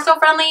long torso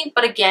friendly,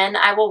 but again,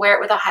 I will wear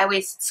it with a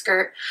high-waisted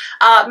skirt.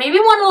 Maybe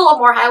one a little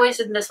more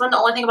high-waisted than this one. The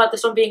only thing about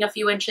this one being a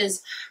few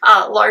inches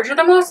larger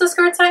than most of the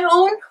skirts I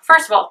own.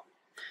 First of all,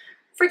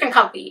 freaking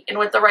comfy, and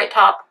with the right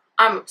top,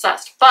 I'm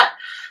obsessed. But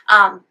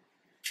I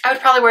would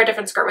probably wear a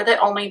different skirt with it,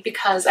 only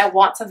because I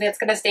want something that's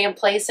going to stay in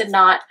place and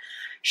not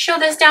show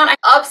this down.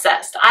 I'm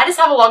obsessed. I just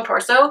have a long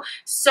torso,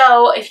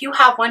 so if you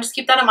have one, just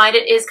keep that in mind.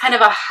 It is kind of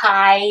a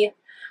high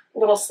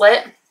little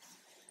slit.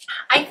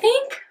 I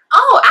think,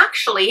 oh,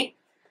 actually,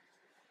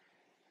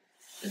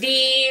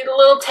 the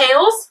little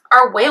tails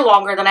are way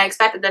longer than I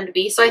expected them to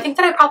be, so I think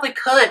that I probably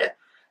could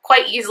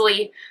quite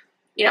easily,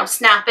 you know,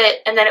 snap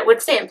it and then it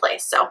would stay in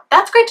place. So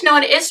that's great to know,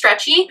 and it is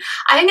stretchy.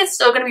 I think it's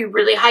still going to be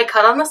really high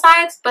cut on the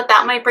sides, but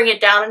that might bring it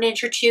down an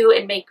inch or two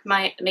and make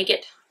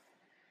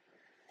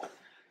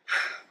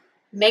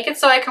it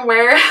so I can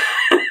wear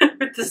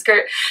with the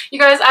skirt. You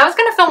guys, I was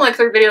gonna film like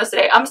 3 videos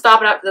today. I'm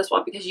stopping after this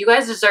one because you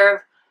guys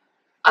deserve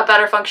a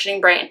better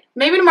functioning brain.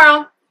 Maybe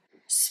tomorrow.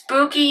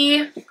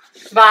 Spooky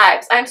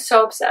vibes. I'm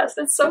so obsessed.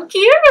 It's so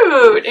cute.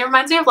 It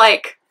reminds me of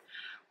like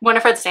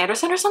Winifred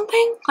Sanderson or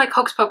something, like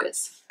Hocus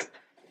Pocus.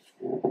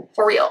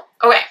 For real.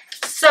 Okay,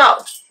 so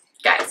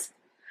guys,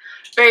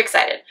 very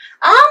excited.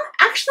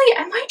 Actually,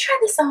 I might try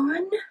this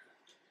on.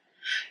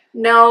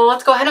 No,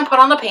 let's go ahead and put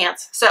on the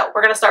pants. So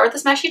we're going to start with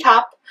this meshy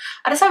top.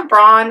 I just have a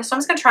bra on, so I'm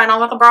just going to try it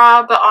on with a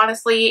bra, but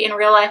honestly, in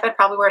real life, I'd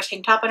probably wear a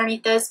tank top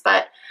underneath this,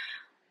 but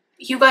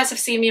you guys have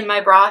seen me in my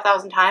bra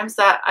 1,000 times,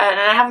 and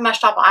I have a mesh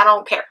top on. I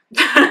don't care.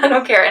 I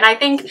don't care. And I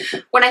think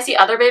when I see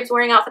other babes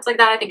wearing outfits like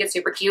that, I think it's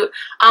super cute.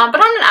 But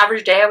on an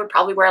average day, I would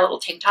probably wear a little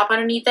tank top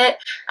underneath it.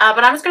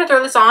 But I'm just going to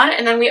throw this on,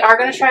 and then we are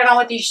going to try it on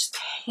with these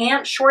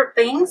pant short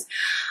things.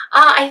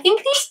 I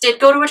think these did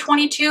go to a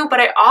 22, but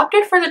I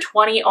opted for the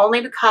 20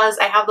 only because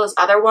I have those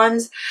other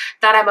ones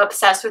that I'm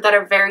obsessed with that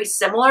are very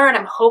similar, and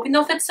I'm hoping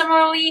they'll fit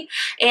similarly.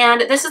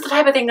 And this is the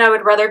type of thing that I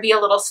would rather be a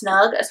little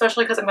snug,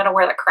 especially because I'm going to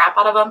wear the crap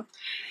out of them.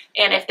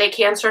 And if they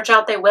can stretch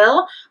out, they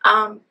will.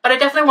 But I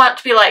definitely want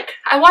to be like,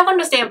 I want them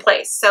to stay in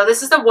place. So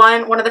this is the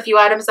one of the few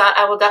items that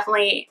I will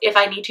definitely, if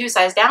I need to,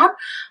 size down.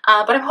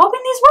 But I'm hoping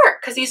these work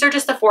because these are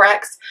just the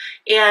 4X.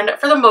 And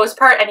for the most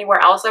part,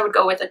 anywhere else, I would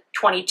go with a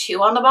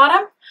 22 on the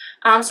bottom.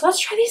 So let's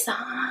try these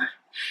on.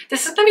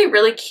 This is going to be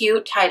really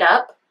cute, tied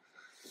up.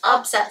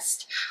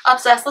 Obsessed.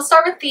 Obsessed. Let's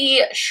start with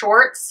the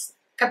shorts,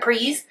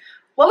 capris.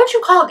 What would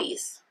you call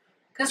these?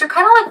 Because they're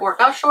kind of like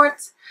workout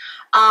shorts.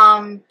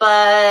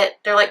 But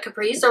they're like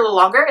capris, they're a little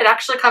longer. It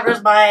actually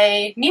covers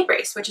my knee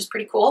brace, which is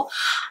pretty cool.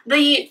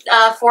 The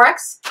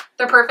 4X,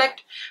 they're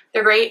perfect.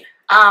 They're great.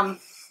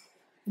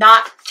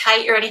 Not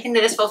tight or anything.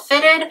 They just feel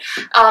fitted.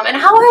 And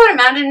how I would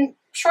imagine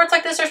shorts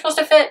like this are supposed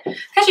to fit,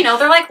 because you know,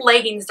 they're like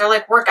leggings. They're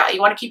like workout. You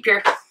want to keep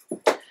your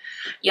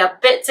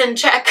bits in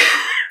check.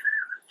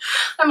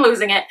 I'm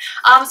losing it.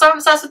 So I'm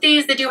obsessed with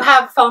these. They do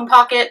have phone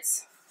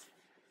pockets,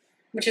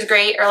 which is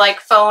great, or like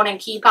phone and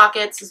key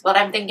pockets is what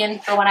I'm thinking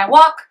for when I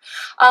walk.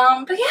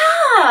 But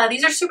yeah,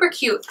 these are super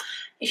cute.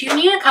 If you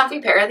need a comfy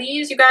pair of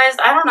these, you guys,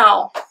 I don't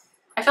know.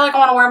 I feel like I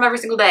want to wear them every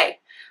single day.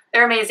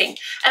 They're amazing.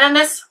 And then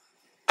this,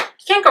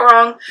 you can't go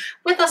wrong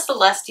with a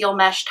celestial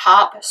mesh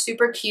top.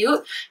 Super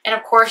cute. And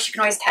of course, you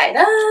can always tie it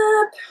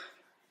up.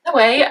 That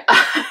way,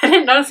 I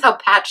didn't notice how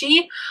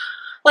patchy.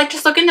 Like,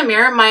 just look in the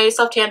mirror, my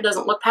self-tan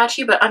doesn't look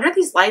patchy, but under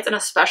these lights, and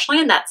especially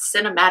in that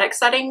cinematic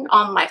setting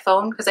on my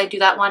phone, because I do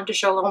that one to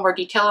show a little more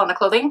detail on the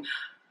clothing,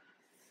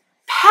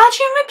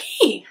 patchy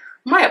McGee.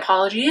 My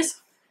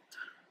apologies.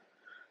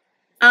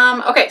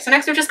 Okay, so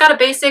next we've just got a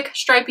basic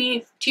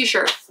stripy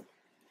t-shirt.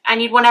 I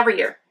need one every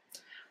year.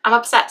 I'm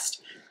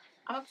obsessed.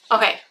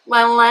 Okay,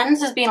 my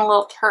lens is being a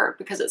little turd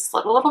because it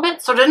slid a little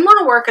bit, so it didn't want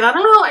to work, and I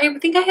don't know, I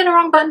think I hit a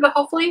wrong button, but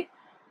hopefully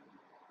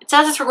it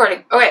says it's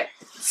recording. Okay,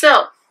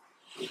 so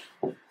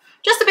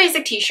just a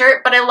basic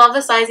t-shirt, but I love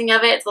the sizing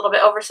of it. It's a little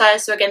bit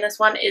oversized. So again, this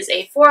one is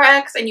a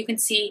 4X, and you can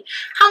see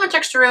how much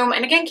extra room.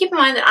 And again, keep in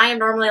mind that I am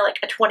normally like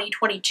a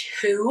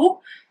 20-22.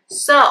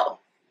 So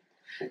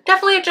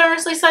definitely a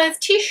generously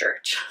sized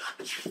t-shirt.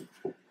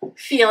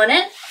 Feeling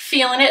it,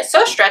 feeling it.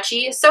 So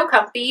stretchy, so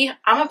comfy.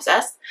 I'm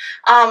obsessed.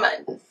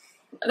 There's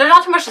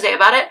not too much to say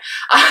about it.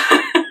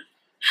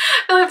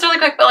 I feel like it's really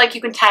quick, but like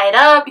you can tie it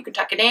up, you can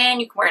tuck it in,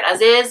 you can wear it as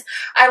is.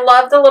 I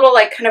love the little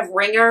like kind of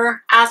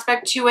ringer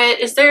aspect to it.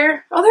 Is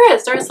there? Oh, there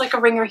is. There's like a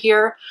ringer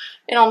here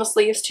and on the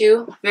sleeves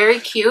too. Very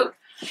cute.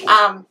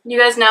 You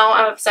guys know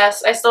I'm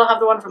obsessed. I still have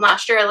the one from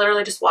last year. I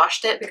literally just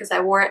washed it because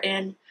I wore it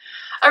in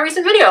a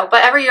recent video,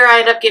 but every year I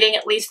end up getting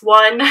at least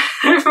one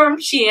from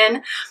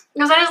Shein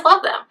because I just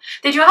love them.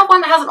 They do have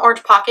one that has an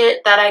orange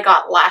pocket that I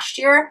got last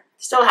year.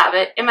 Still have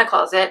it in my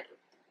closet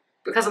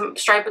because I'm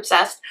stripe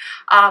obsessed,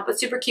 but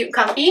super cute and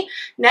comfy.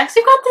 Next,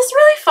 we've got this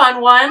really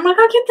fun one. Look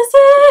how cute this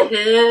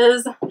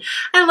is.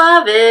 I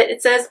love it.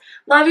 It says,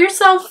 love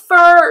yourself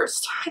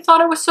first. I thought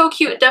it was so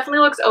cute. It definitely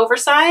looks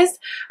oversized.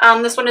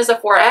 This one is a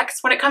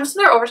 4X. When it comes to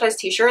their oversized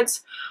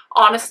t-shirts,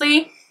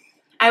 honestly,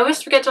 I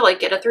always forget to like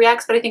get a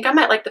 3X, but I think I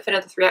might like the fit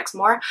of the 3X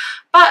more.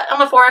 But on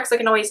the 4X, I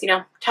can always, you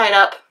know, tie it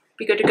up,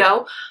 be good to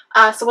go.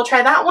 So we'll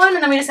try that one,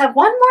 and then we just have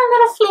one more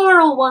little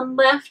floral one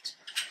left.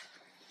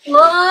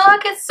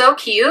 Look, it's so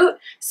cute.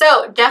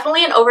 So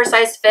definitely an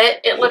oversized fit.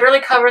 It literally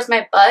covers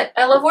my butt.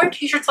 I love wearing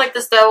t-shirts like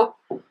this though.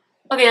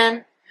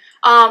 Again,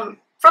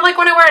 for like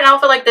when I wear an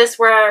outfit like this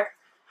where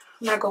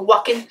I'm gonna go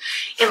walking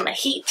in the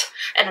heat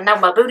and I know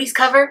my booty's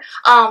covered.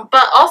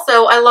 But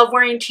also I love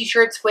wearing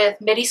t-shirts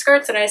with midi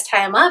skirts and I just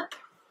tie them up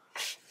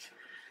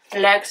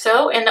like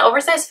so. And the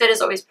oversized fit is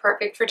always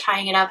perfect for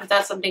tying it up if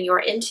that's something you're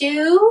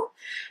into.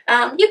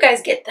 You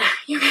guys get the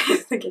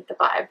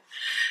vibe.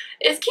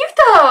 It's cute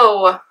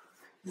though.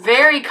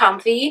 Very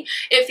comfy.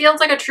 It feels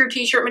like a true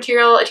t-shirt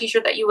material, a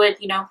t-shirt that you would,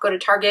 you know, go to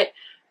Target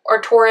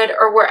or Torrid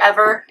or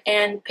wherever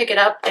and pick it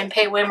up and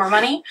pay way more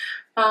money.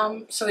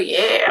 So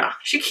yeah,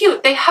 she's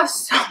cute. They have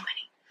so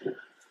many.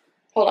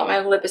 Hold on, my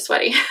lip is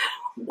sweaty.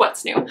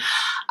 What's new?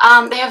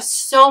 They have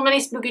so many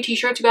spooky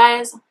t-shirts, you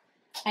guys.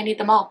 I need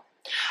them all.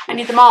 I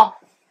need them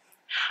all.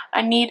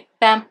 I need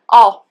them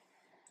all.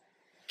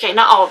 Okay,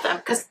 not all of them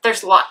because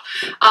there's a lot,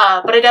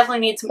 but I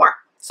definitely need some more.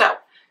 So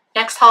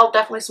next haul,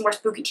 definitely some more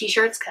spooky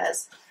t-shirts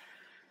because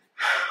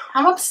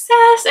I'm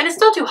obsessed and it's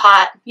still too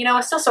hot. You know,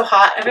 it's still so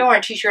hot. I've been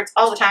wearing t-shirts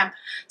all the time.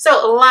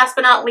 So last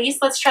but not least,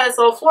 let's try this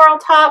little floral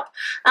top.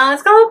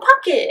 It's got a little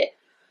pocket.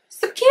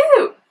 So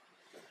cute.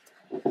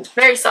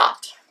 Very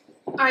soft.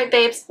 All right,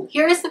 babes,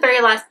 here is the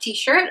very last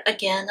t-shirt.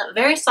 Again,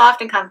 very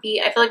soft and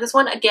comfy. I feel like this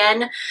one,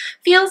 again,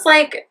 feels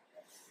like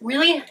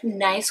really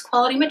nice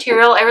quality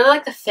material. I really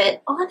like the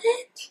fit on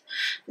it.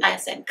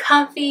 Nice and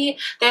comfy.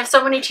 They have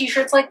so many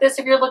t-shirts like this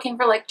if you're looking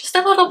for like just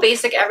a little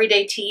basic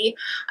everyday tee.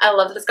 I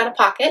love that it's got a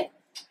pocket.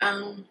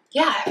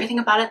 Yeah, everything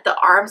about it. The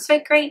arms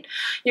fit great.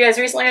 You guys,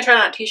 recently I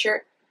tried on a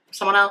t-shirt for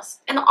someone else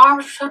and the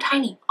arms were so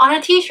tiny on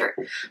a t-shirt.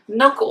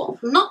 No cool.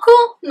 Not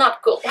cool.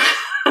 Not cool.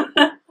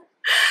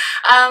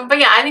 But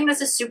yeah, I think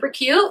this is super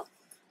cute.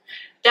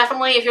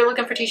 Definitely, if you're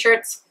looking for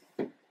t-shirts,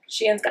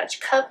 Shein's got you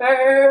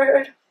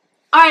covered.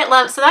 Alright,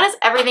 love, so that is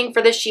everything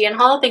for this Shein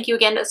haul. Thank you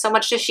again so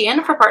much to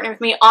Shein for partnering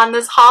with me on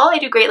this haul. I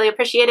do greatly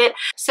appreciate it.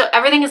 So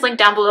everything is linked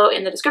down below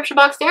in the description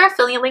box. They are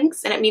affiliate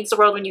links, and it means the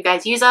world when you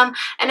guys use them.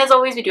 And as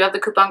always, we do have the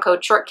coupon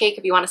code SHORTCAKE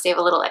if you want to save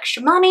a little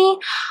extra money.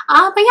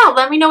 But yeah,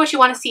 let me know what you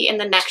want to see in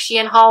the next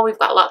Shein haul. We've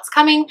got lots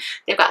coming.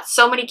 They've got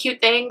so many cute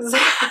things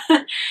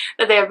that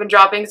they have been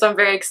dropping, so I'm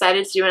very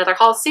excited to do another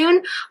haul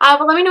soon.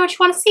 But let me know what you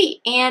want to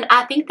see. And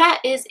I think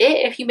that is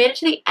it. If you made it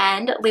to the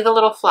end, leave a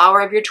little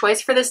flower of your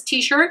choice for this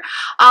t-shirt.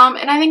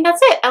 And I think that's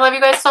it. I love you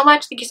guys so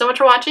much. Thank you so much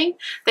for watching.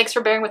 Thanks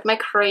for bearing with my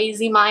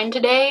crazy mind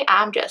today.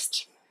 I don't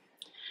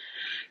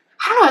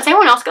know, does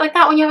anyone else get like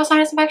that when you have a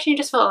sinus infection? You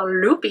just feel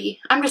loopy.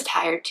 I'm just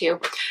tired too.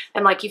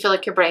 And like you feel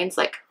like your brain's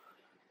like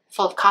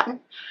full of cotton,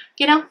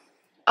 you know?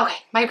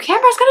 Okay, my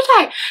camera's gonna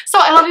die. So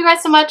I love you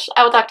guys so much.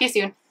 I will talk to you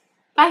soon.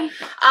 Bye.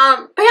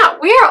 But yeah,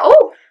 we are,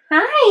 oh,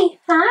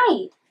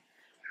 hi.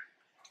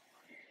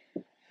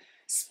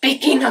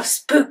 Speaking of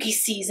spooky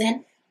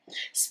season,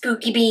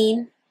 Spooky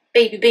Bean,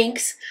 Baby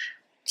Binks,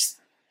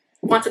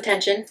 wants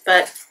attention,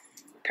 but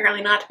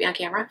apparently not to be on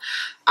camera.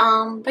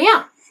 But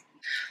yeah.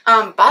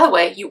 By the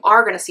way, you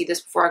are going to see this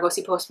before I go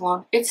see Post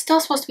Malone. It's still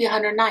supposed to be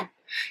 109.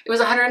 It was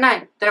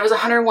 109, then it was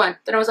 101,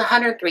 then it was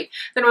 103,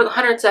 then it was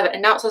 107,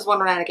 and now it says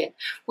 109 again.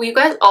 Will you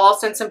guys all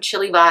send some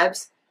chilly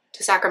vibes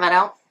to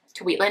Sacramento,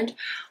 to Wheatland,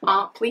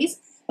 please?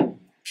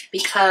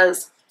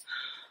 Because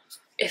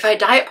if I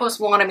die at Post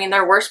Malone, I mean,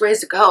 there are worse ways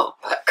to go,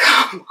 but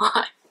come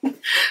on.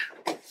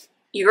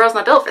 You girls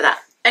not built for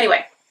that.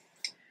 Anyway,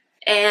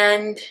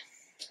 and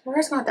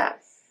where's my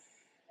that?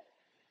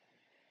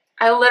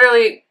 I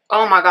literally,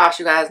 oh my gosh,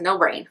 you guys, no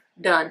brain.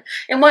 Done.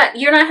 And what?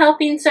 You're not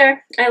helping,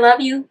 sir? I love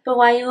you, but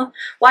why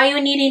are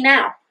you needing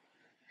now?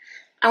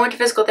 I went to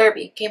physical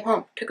therapy, came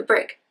home, took a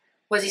break.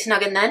 Was he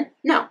snugging then?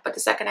 No, but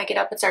the second I get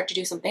up and start to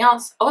do something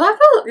else, oh, that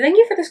foot, thank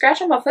you for the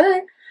scratch on my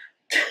foot.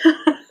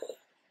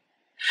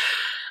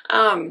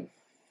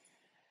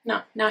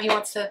 No, now he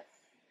wants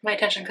my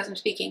attention because I'm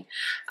speaking.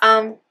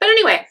 But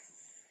anyway.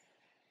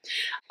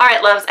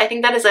 Alright, loves, I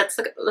think that is it.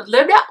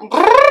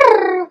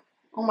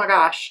 Oh my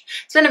gosh.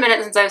 It's been a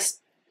minute since I've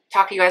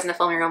talked to you guys in the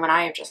filming room and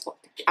I have just looked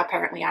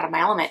apparently out of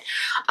my element.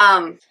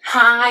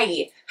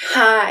 Hi.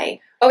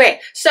 Okay,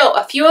 so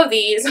a few of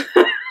these.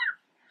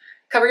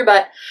 Cover your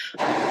butt.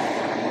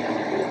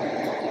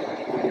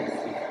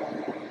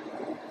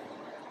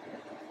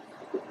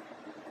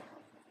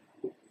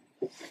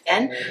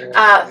 Again.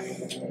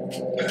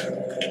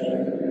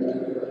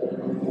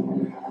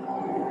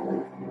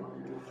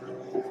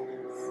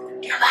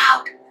 You're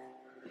loud.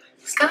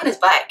 Let's go. on his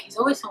bike. He's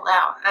always so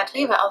loud. And I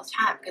tell you about it all the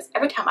time because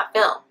every time I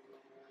film,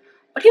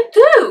 what do you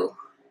do?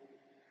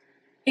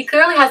 He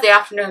clearly has the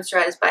afternoons to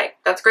ride his bike.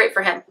 That's great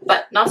for him,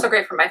 but not so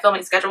great for my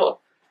filming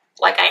schedule.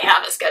 Like I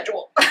have a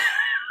schedule.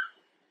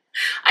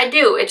 I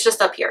do. It's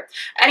just up here.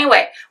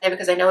 Anyway,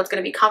 because I know it's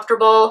going to be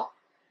comfortable.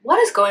 What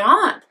is going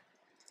on?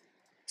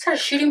 Is that a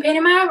shooting pain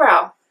in my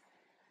eyebrow?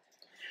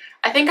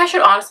 I think I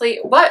should honestly...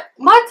 What?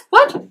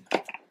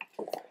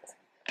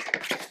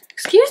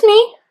 Excuse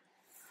me?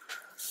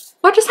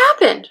 What just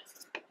happened?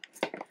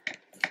 Why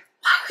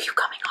are you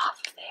coming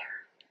off of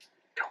there?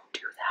 Don't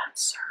do that,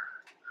 sir.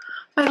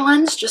 My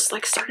lens just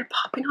like started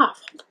popping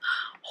off.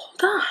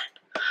 Hold on.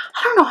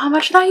 I don't know how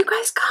much of that you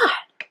guys got.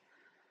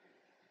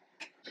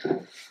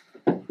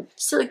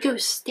 Silly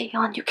goose, stay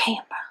on your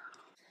camera.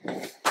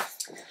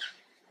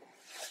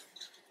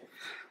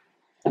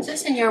 Is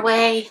this in your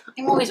way?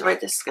 I'm always worried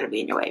this is going to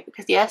be in your way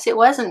because yes, it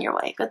was in your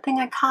way. Good thing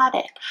I caught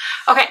it.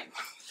 Okay.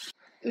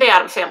 The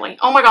Addams Family.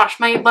 Oh my gosh,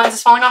 my lens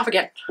is falling off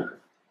again.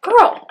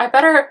 Girl, I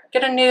better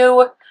get a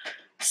new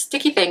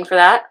sticky thing for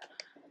that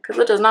because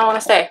it does not want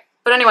to stay.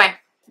 But anyway,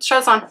 let's try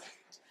this on.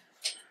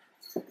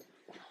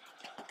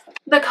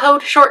 The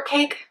code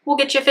SHORTCAKE will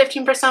get you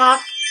 15%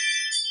 off.